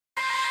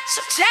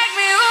So take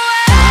me away.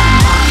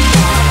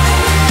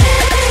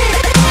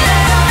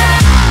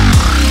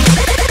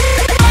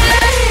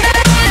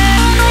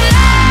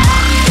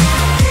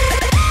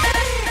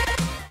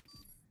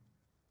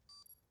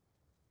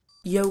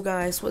 Yo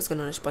guys, what's going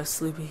on? It's by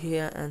Sloopy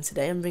here, and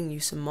today I'm bringing you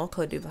some more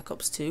Call of Duty Black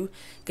Ops 2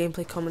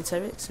 gameplay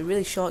commentary. It's a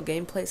really short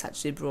gameplay. It's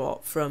actually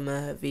brought from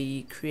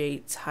the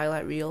create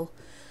highlight reel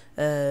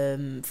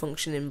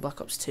function in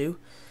Black Ops 2.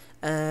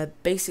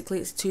 Basically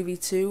it's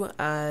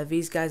 2v2.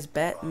 These guys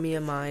bet me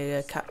and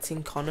my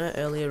captain Connor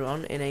earlier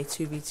on in a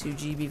 2v2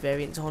 GB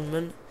variant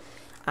tournament,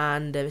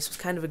 and this was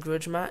kind of a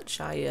grudge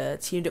match. I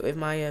teamed up with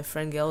my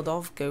friend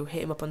Geldov. Go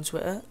hit him up on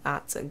Twitter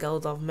at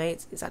Geldov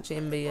mate. It's actually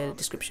in the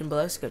description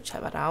below, so go check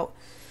that out.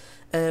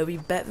 We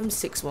bet them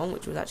 6-1,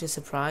 which was actually a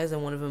surprise,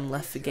 and one of them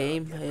left the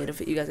game. I don't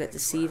think you guys get to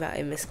see that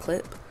in this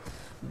clip,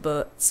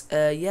 but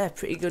yeah,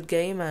 pretty good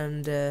game,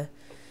 and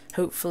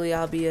hopefully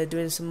I'll be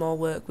doing some more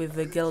work with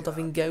Geldov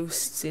and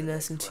Ghosts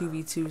in some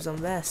 2v2s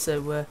on there.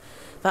 So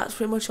that's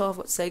pretty much all I've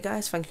got to say,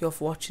 guys. Thank you all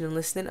for watching and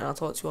listening, and I'll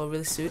talk to you all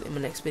really soon in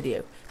my next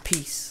video.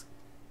 Peace.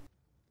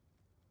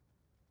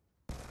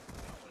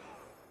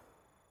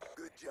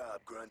 Good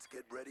job, grunts.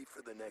 Get ready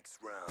for the next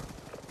round.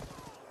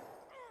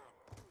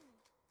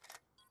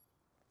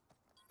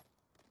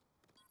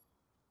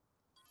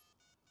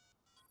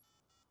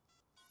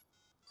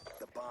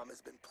 The bomb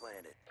has been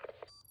planted.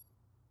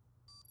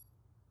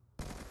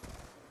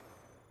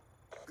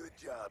 Good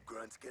job,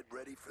 grunts. Get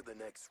ready for the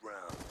next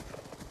round.